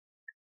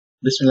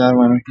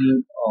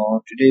Bismillahirrahmanirrahim.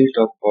 Today we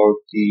talk about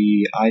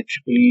the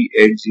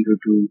IEEE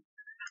 802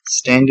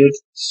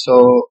 standards.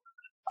 So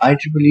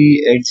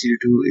IEEE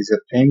 802 is a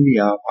family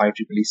of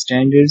IEEE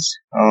standards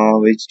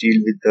which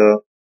deal with the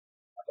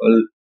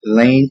uh,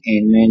 LAN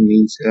and MAN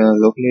means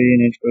local area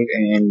network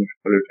and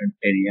metropolitan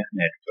area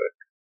network.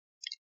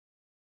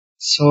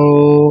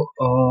 So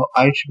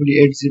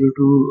IEEE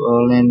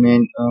 802 LAN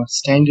MAN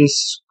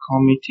standards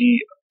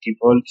committee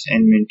develops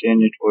and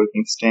maintains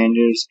networking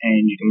standards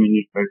and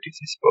recommended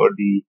practices for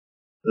the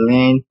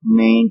LAN,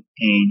 MAN,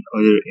 and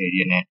other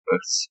area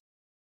networks.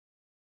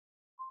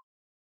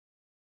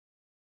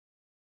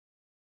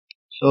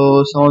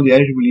 So some of the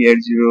IEEE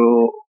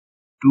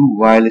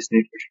 802 wireless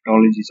network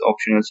technologies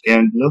optional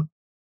stand below.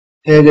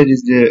 Here there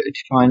is the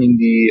defining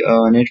the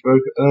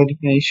network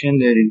definition.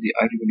 There is the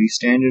IEEE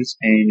standards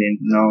and then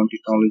now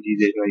technology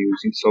that we are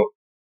using. So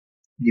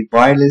the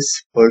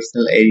wireless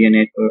personal area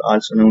network,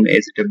 also known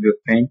as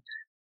WFN,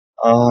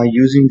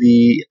 using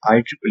the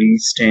IEEE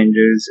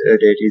standards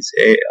that is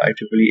IEEE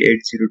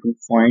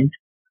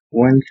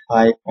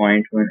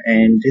 802.15.1,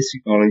 and this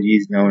technology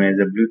is known as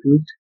a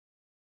Bluetooth.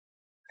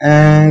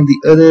 And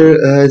the other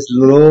is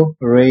low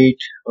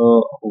rate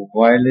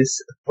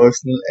wireless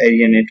personal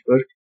area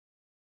network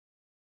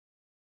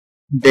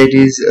that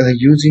is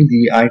using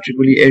the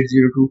IEEE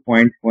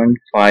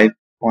 802.15.4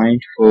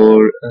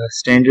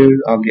 standard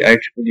of the IEEE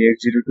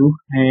 802,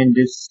 and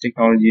this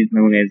technology is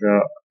known as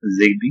a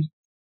ZigBee.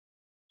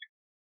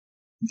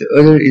 The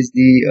other is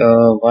the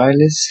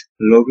wireless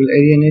local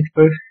area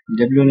network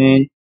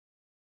WLAN,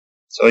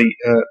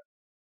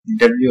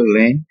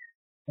 WLAN,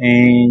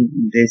 and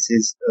this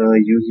is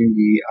using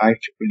the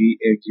IEEE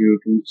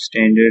 802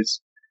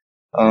 standards,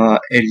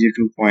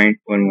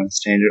 802.11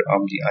 standard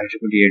of the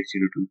IEEE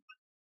 802,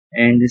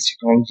 and this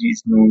technology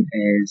is known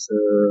as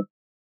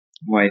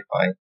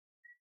Wi-Fi.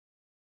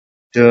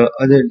 The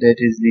other that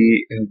is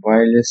the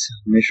wireless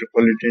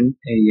metropolitan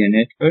area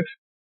network,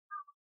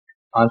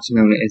 also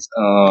known as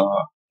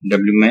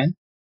WMAN,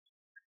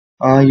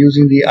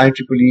 using the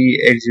IEEE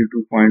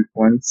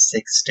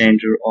 802.16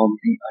 standard of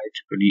the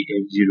IEEE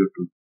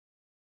 802,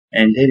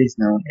 and that is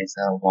known as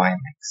a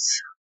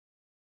WiMAX.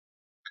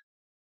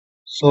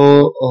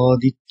 So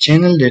the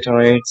channel data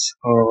rates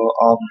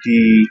of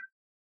the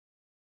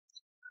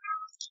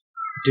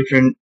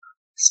different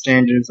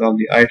standards of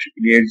the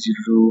IEEE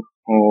 802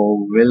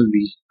 will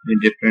be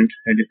different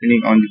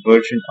depending on the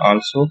version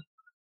also.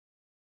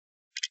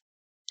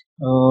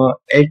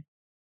 IEEE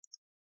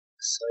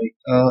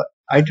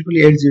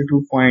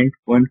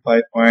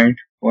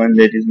 802.15.1,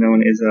 that is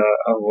known as a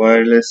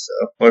wireless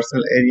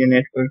personal area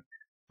network,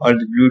 or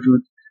the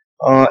Bluetooth.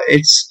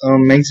 Its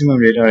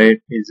maximum data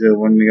rate is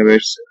 1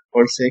 megabits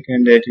per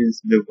second, that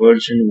is the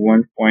version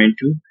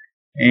 1.2,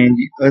 and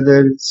the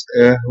others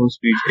whose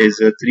speed is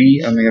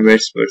 3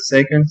 megabits per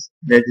second,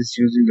 that is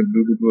using the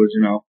Bluetooth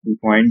version of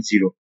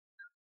 2.0.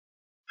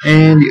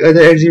 And the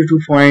other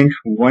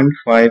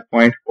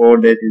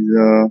 802.15.4, that is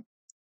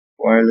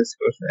wireless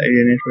personal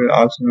area network,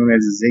 also known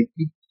as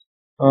ZigBee,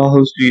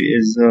 whose speed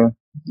is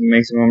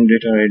maximum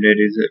data rate, that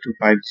is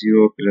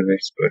 250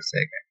 kilobits per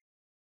second.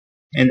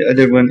 And the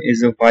other one is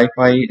a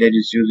Wi-Fi, that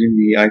is using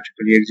the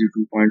IEEE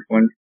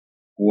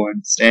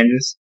 802.11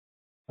 standards,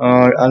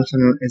 also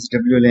known as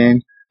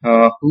WLAN,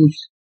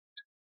 whose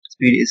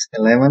speed is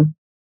 11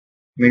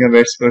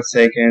 megabits per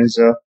second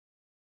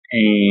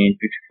and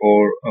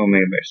 54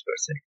 megabits per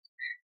second,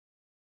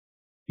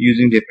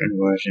 using different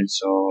versions,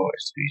 so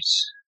its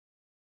speeds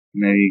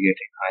may be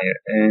getting higher.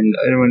 And the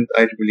other one is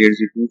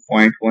IEEE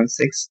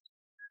 802.16,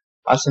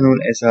 also known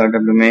as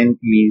WMAN,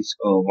 means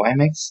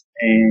WiMAX,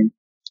 and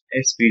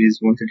its speed is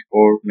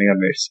 134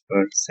 megabits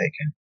per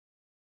second.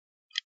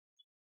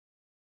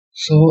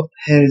 So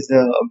here is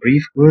a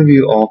brief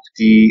overview of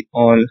the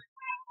all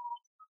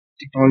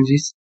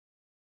technologies.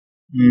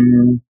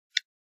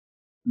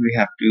 We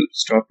have to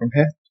start from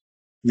here.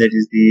 That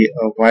is the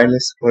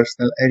wireless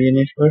personal area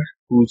network,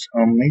 whose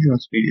maximum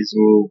speed is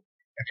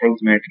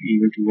approximately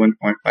equal to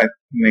 1.5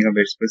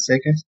 megabits per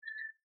second,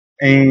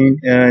 and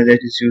that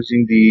is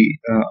using the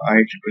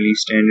IEEE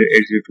standard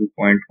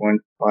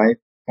 802.15.1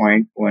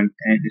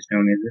 and is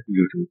known as the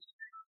Bluetooth.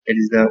 It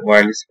is the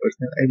wireless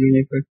personal area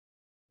network.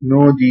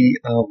 Now the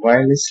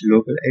wireless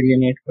local area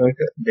network,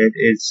 that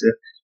is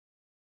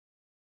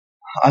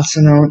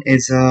also known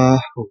as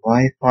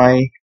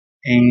Wi-Fi,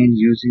 and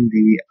using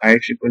the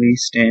IEEE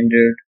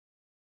standard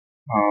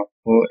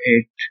for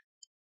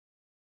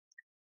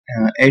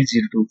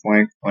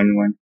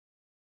 802.11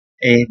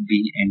 A,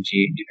 B, and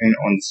G, depend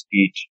on the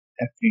speed.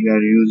 If we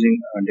are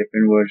using a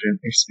different version,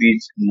 its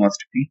speeds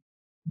must be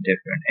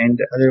different. And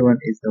the other one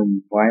is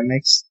the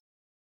WiMAX,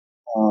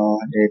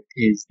 that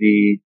is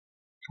the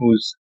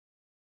whose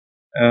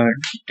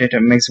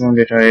maximum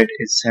data rate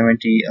is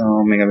 70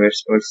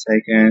 megabits per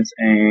second,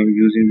 and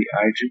using the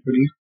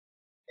IEEE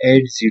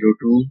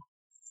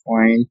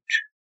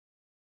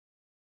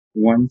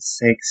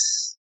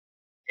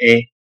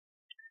 802.16A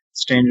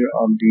standard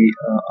of the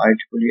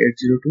IEEE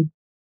 802,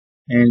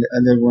 and the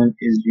other one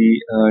is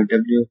the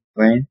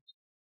WWAN,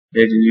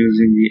 that is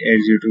using the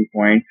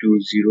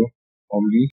 802.20 only.